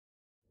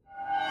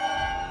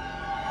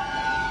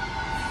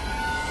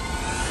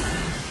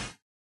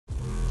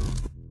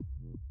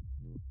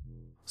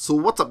So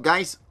what's up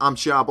guys, I'm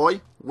ChaBoy,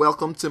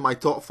 welcome to my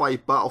top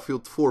 5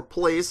 Battlefield 4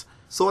 plays.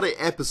 Sorry,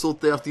 episode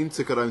 13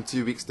 took around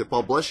 2 weeks to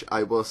publish.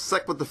 I was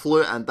sick with the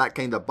flu and that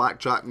kinda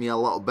backtracked me a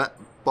little bit.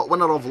 But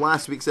winner of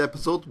last week's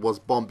episode was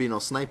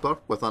Bombino Sniper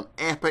with an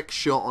epic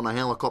shot on a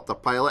helicopter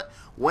pilot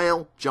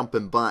while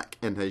jumping back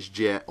in his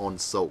jet on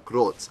Silk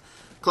Roads.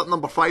 Clip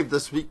number 5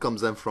 this week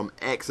comes in from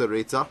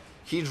Xerator.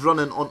 He's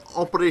running on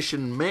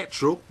Operation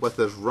Metro with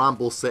his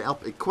Rambo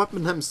setup,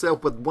 equipping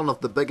himself with one of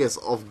the biggest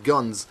of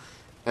guns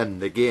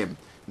in the game.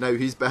 Now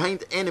he's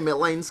behind enemy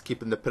lines,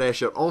 keeping the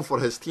pressure on for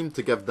his team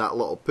to give that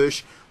little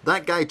push.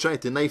 That guy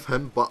tried to knife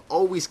him, but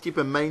always keep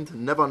in mind,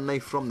 never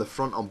knife from the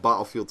front on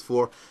Battlefield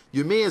 4.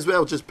 You may as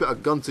well just put a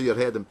gun to your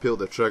head and pull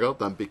the trigger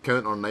than be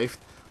counter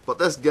knifed. But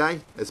this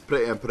guy is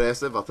pretty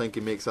impressive. I think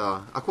he makes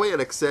a quite a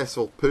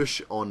successful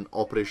push on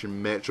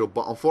Operation Metro,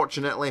 but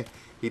unfortunately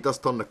he does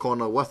turn the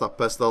corner with a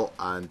pistol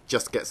and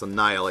just gets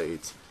annihilated.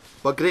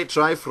 But great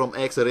try from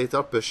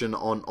Xerator pushing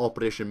on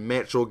Operation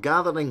Metro,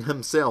 gathering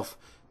himself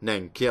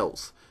 9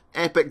 kills.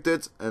 Epic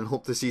dude, and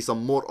hope to see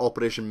some more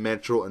Operation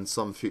Metro in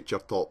some future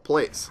top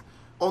plays.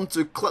 On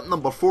to clip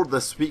number 4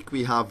 this week,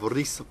 we have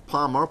Reese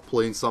Palmer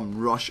playing some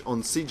Rush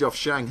on Siege of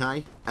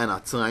Shanghai in a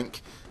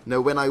tank.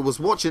 Now when I was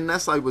watching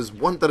this, I was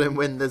wondering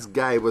when this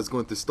guy was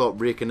going to stop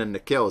raking in the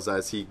kills,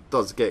 as he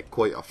does get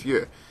quite a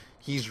few.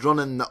 He's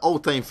running the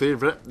all-time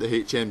favourite, the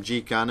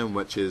HMG cannon,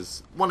 which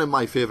is one of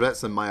my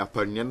favourites in my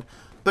opinion.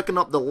 Picking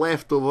up the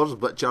leftovers,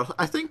 which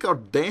I think are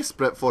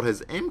desperate for his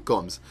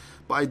MCOMs,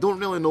 but I don't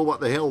really know what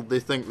the hell they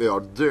think they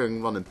are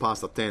doing running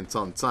past a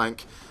 10-ton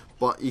tank.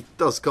 But he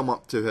does come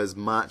up to his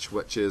match,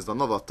 which is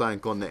another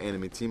tank on the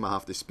enemy team. I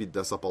have to speed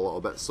this up a little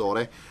bit,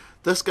 sorry.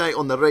 This guy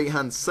on the right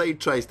hand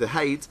side tries to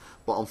hide,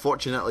 but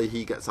unfortunately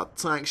he gets a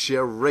tank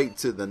share right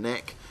to the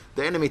neck.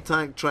 The enemy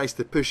tank tries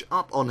to push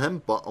up on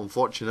him, but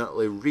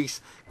unfortunately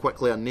Reese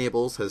quickly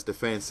enables his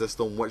defense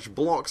system, which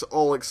blocks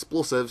all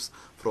explosives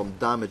from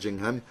damaging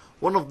him.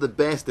 One of the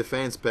best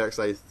defense perks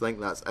I think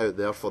that's out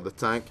there for the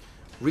tank.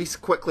 Reese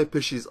quickly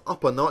pushes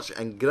up a notch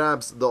and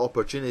grabs the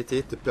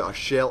opportunity to put a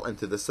shell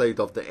into the side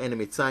of the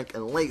enemy tank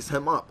and lights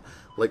him up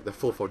like the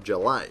 4th of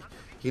July.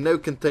 He now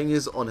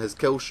continues on his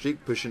kill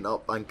streak, pushing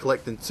up and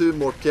collecting 2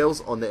 more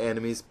kills on the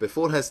enemies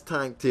before his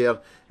tank tear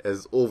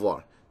is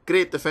over.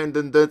 Great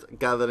defending dude,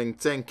 gathering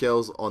 10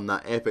 kills on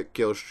that epic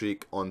kill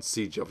streak on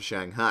Siege of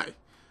Shanghai.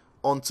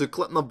 On to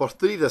clip number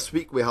 3 this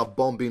week, we have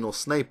Bombino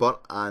Sniper,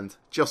 and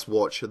just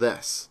watch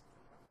this.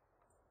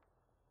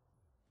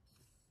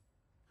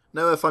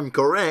 Now if I'm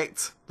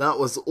correct, that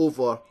was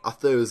over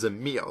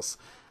 1,000 meters.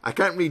 I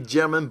can't read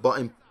German, but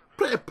I'm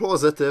pretty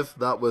positive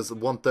that was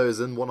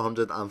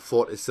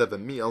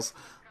 1,147 meters.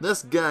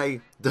 This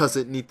guy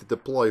doesn't need to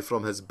deploy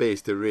from his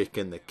base to rake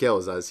in the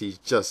kills, as he's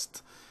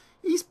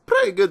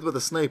pretty good with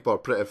a sniper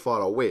pretty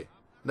far away.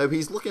 Now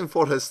he's looking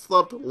for his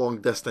 3rd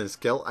long distance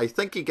kill. I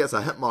think he gets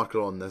a hit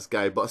marker on this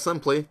guy, but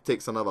simply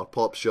takes another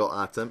pop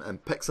shot at him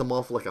and picks him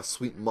off like a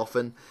sweet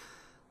muffin.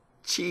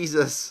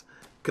 Jesus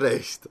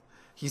Christ.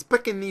 He's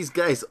picking these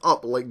guys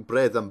up like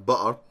bread and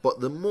butter, but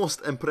the most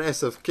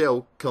impressive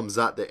kill comes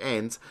at the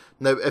end.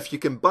 Now if you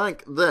can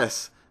bank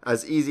this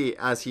as easy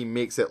as he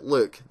makes it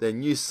look,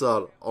 then you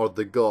sir are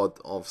the god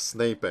of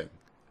sniping.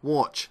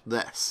 Watch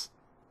this.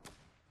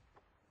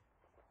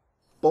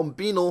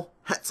 Bombino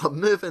hits a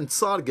moving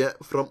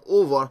target from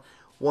over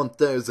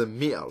 1,000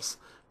 meters.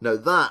 Now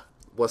that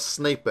was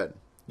sniping.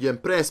 You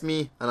impressed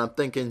me, and I'm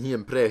thinking he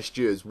impressed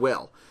you as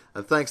well.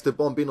 And thanks to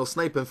Bombino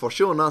Sniping for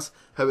showing us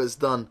how it's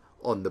done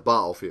on the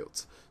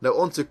battlefield. Now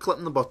on to clip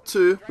number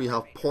 2, we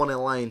have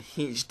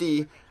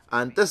ChaBoyyHD,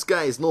 and this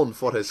guy is known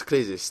for his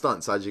crazy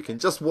stunts. As you can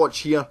just watch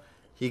here,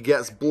 he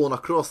gets blown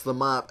across the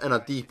map in a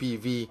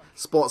DPV,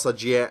 spots a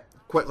jet,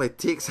 quickly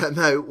takes him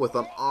out with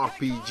an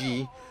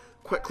RPG,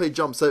 quickly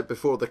jumps out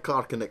before the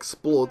car can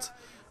explode,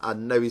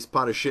 and now he's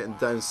parachuting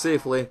down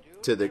safely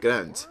to the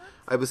ground.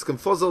 I was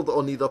confuzzled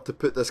on either to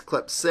put this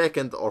clip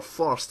 2nd or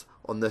 1st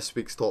on this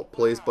week's top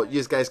plays, but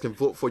you guys can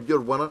vote for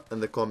your winner in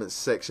the comments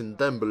section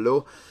down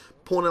below.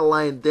 Pony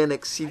Lion then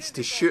exceeds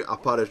to shoot a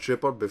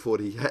paratrooper before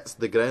he hits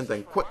the ground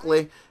and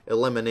quickly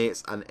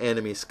eliminates an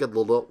enemy skid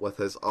loader with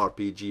his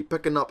RPG,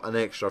 picking up an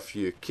extra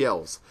few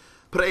kills.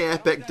 Pretty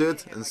epic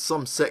dude, and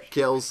some sick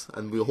kills,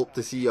 and we'll hope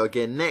to see you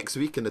again next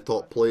week in the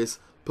top plays,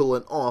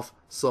 pulling off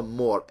some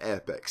more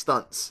epic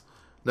stunts.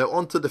 Now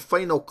on to the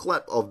final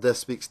clip of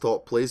this week's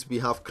top plays, we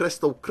have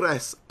Crystal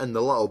Chris in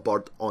the Little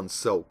Bird on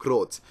Silk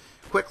Road.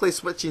 Quickly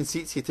switching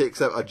seats, he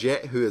takes out a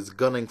jet who is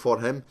gunning for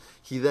him.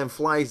 He then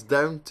flies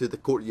down to the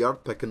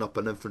courtyard, picking up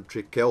an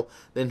infantry kill.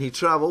 Then he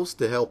travels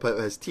to help out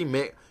his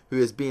teammate who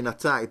is being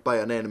attacked by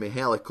an enemy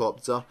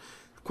helicopter.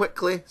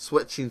 Quickly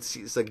switching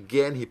seats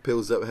again, he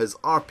pulls out his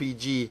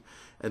RPG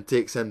and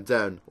takes him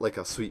down like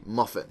a sweet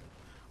muffin.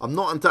 I'm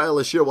not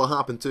entirely sure what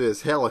happened to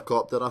his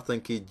helicopter. I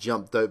think he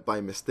jumped out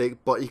by mistake,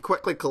 but he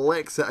quickly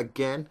collects it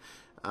again,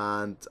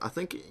 and I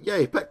think, yeah,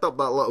 he picked up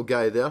that little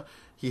guy there.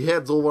 He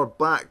heads over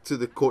back to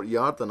the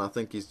courtyard, and I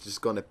think he's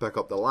just going to pick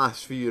up the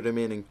last few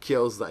remaining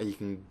kills that he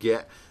can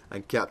get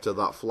and capture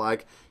that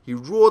flag. He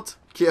road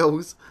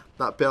kills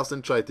that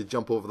person, tried to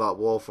jump over that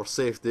wall for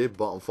safety,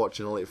 but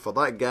unfortunately for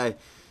that guy,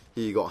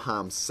 he got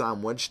ham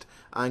sandwiched.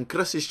 And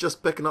Chris is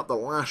just picking up the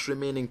last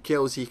remaining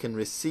kills he can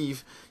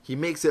receive. He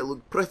makes it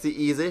look pretty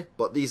easy,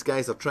 but these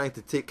guys are trying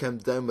to take him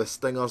down with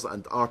stingers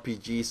and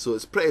RPGs, so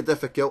it's pretty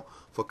difficult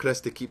for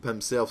Chris to keep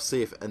himself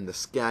safe in the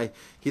sky.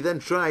 He then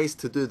tries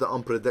to do the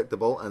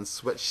unpredictable and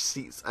switch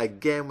seats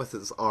again with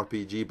his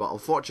RPG, but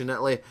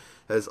unfortunately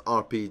his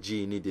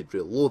RPG needed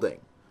reloading.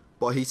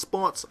 But he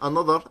spots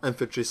another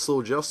infantry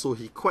soldier, so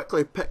he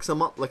quickly picks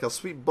him up like a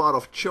sweet bar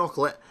of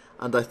chocolate,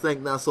 and I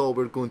think that's all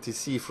we're going to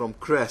see from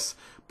Chris.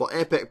 But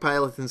epic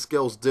piloting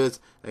skills, dude,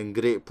 and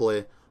great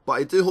play. But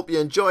I do hope you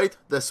enjoyed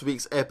this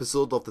week's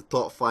episode of the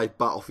top 5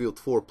 Battlefield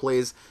 4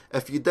 plays.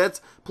 If you did,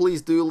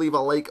 please do leave a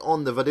like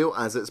on the video,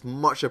 as it's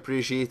much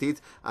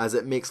appreciated, as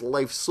it makes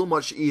life so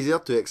much easier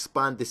to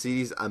expand the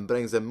series and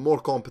brings in more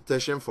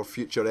competition for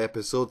future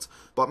episodes.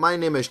 But my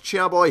name is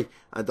ChaBoy,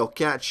 and I'll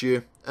catch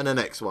you in the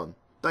next one.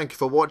 Thank you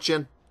for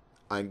watching,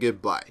 and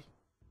goodbye.